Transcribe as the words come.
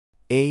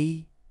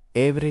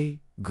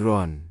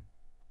everyone.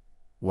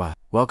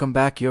 Welcome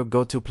back, your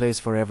go-to place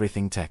for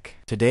everything tech.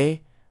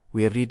 Today,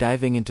 we are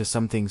re-diving into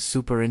something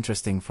super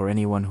interesting for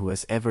anyone who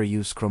has ever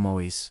used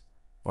ChromeOS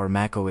or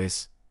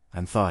macOS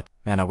and thought,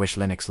 man, I wish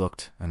Linux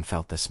looked and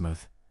felt this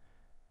smooth.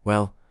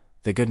 Well,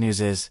 the good news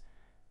is,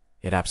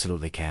 it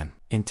absolutely can.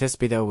 In this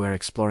video, we're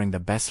exploring the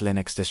best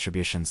Linux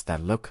distributions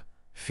that look,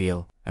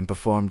 feel, and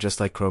perform just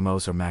like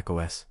ChromeOS or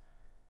macOS,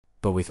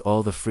 but with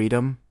all the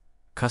freedom,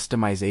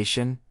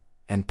 customization,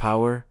 and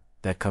power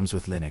that comes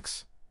with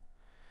Linux.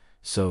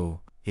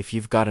 So, if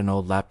you've got an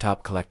old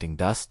laptop collecting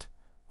dust,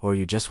 or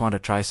you just want to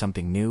try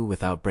something new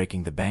without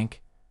breaking the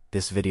bank,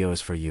 this video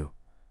is for you.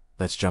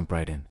 Let's jump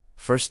right in.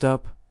 First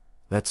up,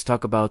 let's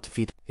talk about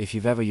FydeOS. If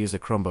you've ever used a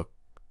Chromebook,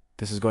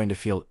 this is going to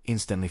feel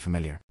instantly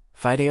familiar.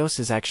 FydeOS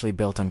is actually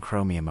built on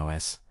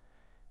ChromeOS,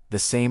 the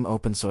same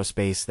open source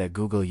base that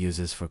Google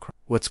uses for Chrome.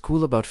 What's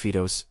cool about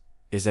FydeOS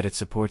is that it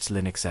supports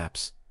Linux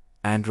apps,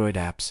 Android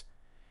apps,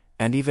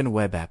 and even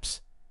web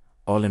apps,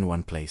 all in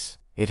one place.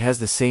 It has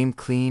the same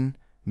clean,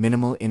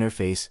 minimal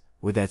interface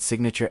with that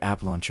signature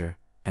app launcher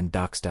and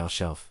dock-style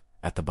shelf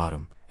at the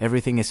bottom.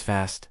 Everything is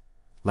fast,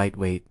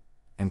 lightweight,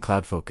 and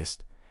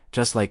cloud-focused,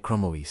 just like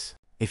ChromeOS.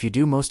 If you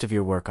do most of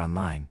your work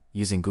online,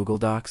 using Google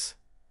Docs,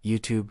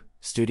 YouTube,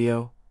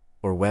 Studio,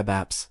 or web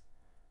apps,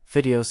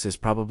 FydeOS is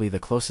probably the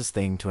closest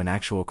thing to an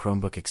actual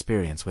Chromebook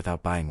experience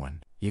without buying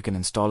one. You can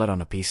install it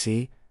on a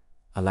PC,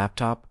 a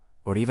laptop,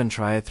 or even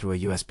try it through a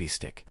USB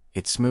stick.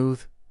 It's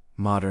smooth,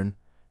 modern,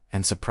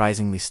 and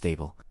surprisingly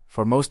stable.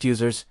 For most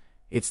users,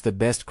 it's the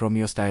best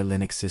ChromeOS-style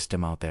Linux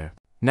system out there.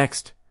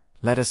 Next,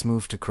 let us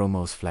move to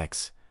ChromeOS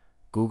Flex,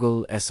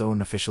 Google's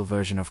own official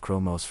version of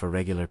ChromeOS for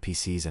regular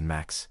PCs and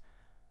Macs.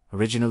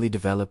 Originally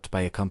developed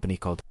by a company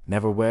called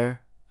Neverware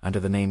under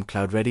the name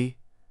CloudReady,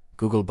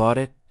 Google bought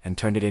it and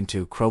turned it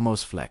into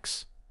ChromeOS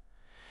Flex.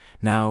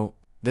 Now,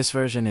 this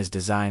version is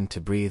designed to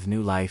breathe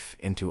new life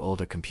into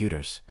older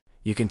computers.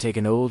 You can take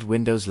an old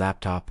Windows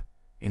laptop,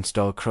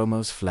 install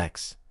ChromeOS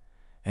Flex,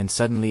 and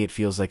suddenly it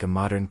feels like a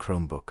modern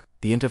Chromebook.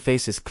 The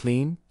interface is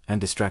clean and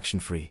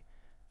distraction-free.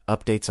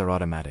 Updates are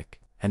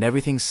automatic, and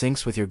everything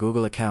syncs with your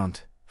Google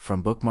account,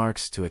 from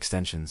bookmarks to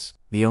extensions.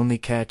 The only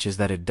catch is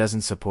that it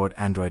doesn't support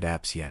Android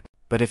apps yet.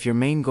 But if your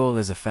main goal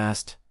is a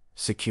fast,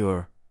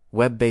 secure,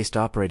 web-based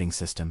operating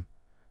system,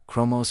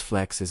 ChromeOS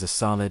Flex is a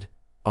solid,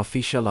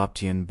 official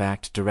option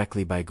backed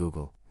directly by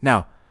Google.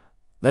 Now,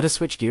 let us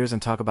switch gears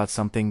and talk about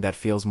something that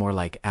feels more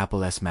like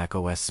Apple's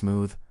macOS: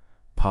 smooth,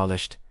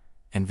 polished,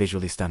 and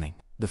visually stunning.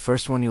 The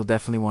first one you'll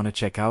definitely want to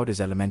check out is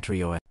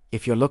Elementary OS.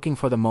 If you're looking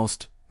for the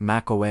most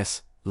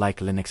macOS-like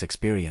Linux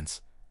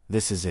experience,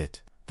 this is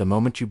it. The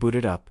moment you boot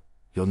it up,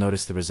 you'll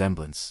notice the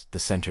resemblance, the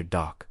centered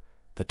dock,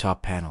 the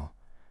top panel,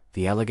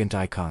 the elegant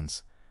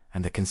icons,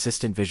 and the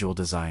consistent visual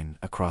design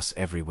across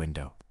every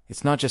window.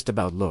 It's not just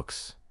about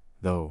looks,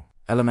 though.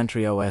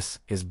 Elementary OS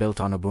is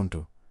built on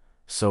Ubuntu,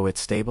 so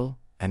it's stable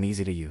and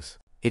easy to use.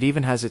 It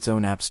even has its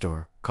own app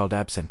store, called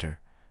App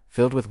Center,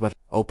 filled with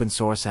open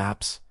source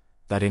apps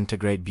that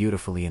integrate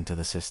beautifully into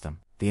the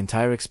system. The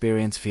entire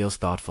experience feels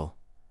thoughtful.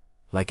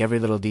 Like every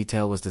little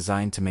detail was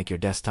designed to make your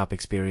desktop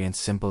experience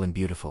simple and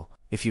beautiful.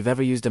 If you've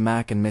ever used a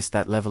Mac and missed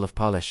that level of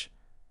polish,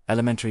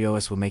 Elementary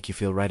OS will make you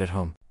feel right at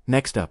home.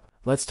 Next up,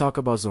 let's talk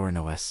about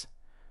Zorin OS.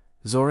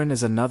 Zorin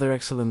is another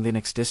excellent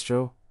Linux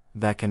distro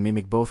that can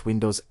mimic both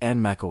Windows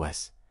and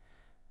macOS,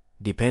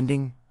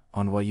 depending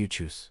on what you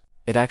choose.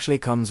 It actually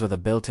comes with a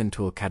built-in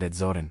toolkitted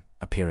Zorin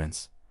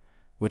appearance,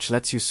 which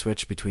lets you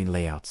switch between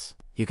layouts.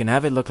 You can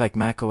have it look like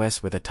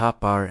macOS with a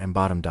top bar and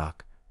bottom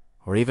dock,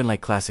 or even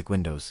like classic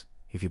Windows,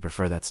 if you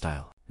prefer that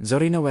style.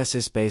 Zorin OS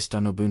is based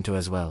on Ubuntu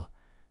as well,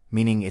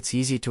 meaning it's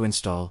easy to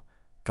install,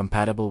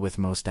 compatible with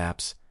most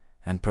apps,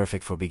 and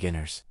perfect for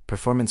beginners.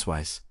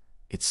 Performance-wise,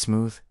 it's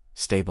smooth,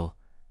 stable,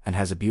 and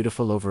has a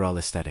beautiful overall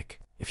aesthetic.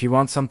 If you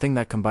want something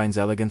that combines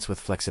elegance with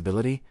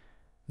flexibility,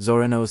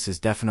 Zorin OS is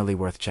definitely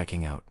worth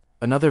checking out.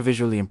 Another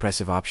visually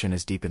impressive option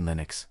is Deepin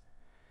Linux.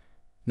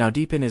 Now,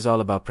 Deepin is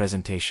all about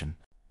presentation.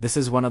 This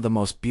is one of the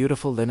most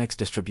beautiful Linux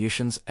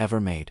distributions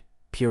ever made,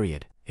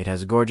 period. It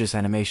has gorgeous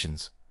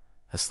animations,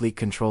 a sleek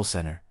control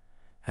center,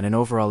 and an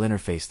overall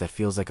interface that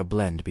feels like a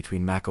blend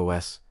between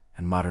macOS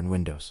and modern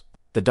Windows.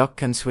 The dock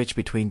can switch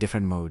between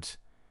different modes,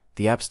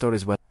 the App Store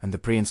is and the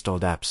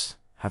pre-installed apps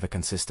have a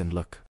consistent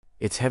look.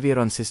 It's heavier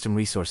on system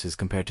resources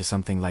compared to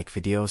something like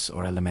FydeOS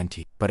or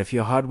Elementary, but if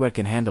your hardware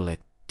can handle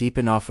it,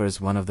 Deepin offers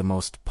one of the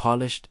most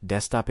polished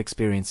desktop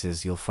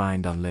experiences you'll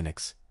find on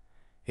Linux.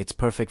 It's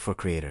perfect for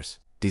creators,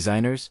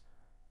 designers,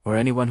 or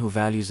anyone who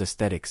values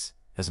aesthetics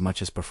as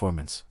much as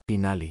performance.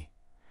 Finally,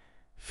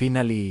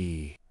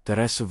 there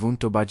is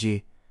Ubuntu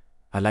Budgie,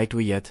 a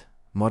lightweight yet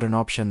modern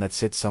option that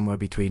sits somewhere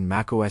between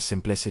macOS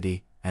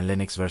simplicity and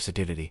Linux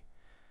versatility.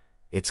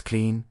 It's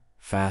clean,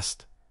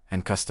 fast,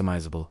 and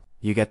customizable.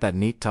 You get that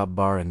neat top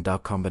bar and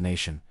dock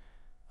combination,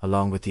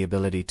 along with the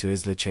ability to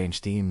easily change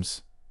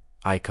themes,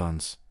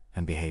 icons,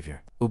 and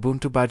behavior.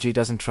 Ubuntu Budgie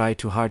doesn't try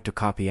too hard to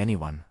copy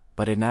anyone,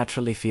 but it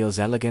naturally feels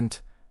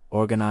elegant,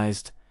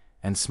 organized,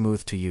 and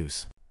smooth to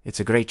use. It's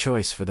a great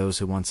choice for those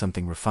who want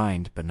something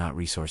refined but not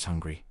resource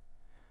hungry.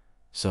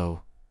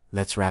 So,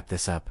 let's wrap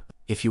this up.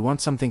 If you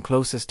want something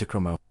closest to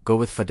ChromeOS, go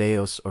with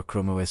FydeOS or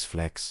ChromeOS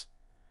Flex.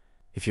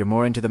 If you're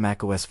more into the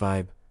macOS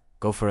vibe,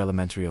 go for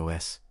Elementary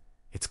OS.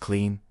 It's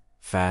clean,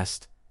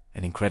 fast,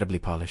 and incredibly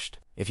polished.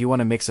 If you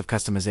want a mix of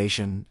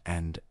customization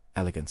and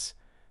elegance,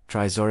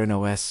 try Zorin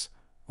OS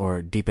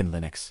or Deepin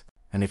Linux.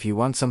 And if you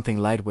want something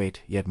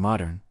lightweight yet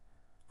modern,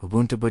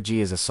 Ubuntu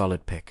Budgie is a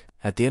solid pick.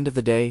 At the end of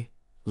the day,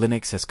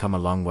 Linux has come a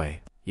long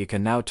way. You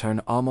can now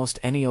turn almost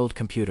any old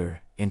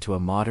computer into a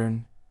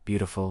modern,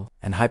 beautiful,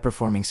 and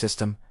high-performing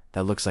system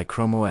that looks like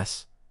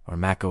ChromeOS or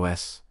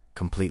macOS,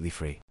 completely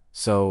free.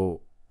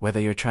 So, whether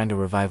you're trying to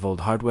revive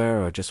old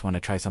hardware or just want to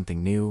try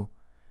something new,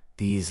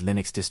 these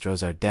Linux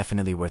distros are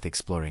definitely worth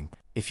exploring.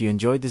 If you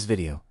enjoyed this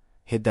video,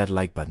 hit that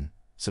like button,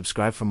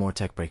 subscribe for more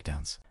tech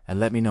breakdowns, and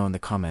let me know in the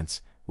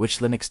comments which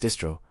Linux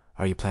distro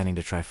are you planning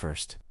to try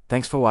first.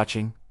 Thanks for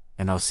watching,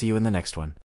 and I'll see you in the next one.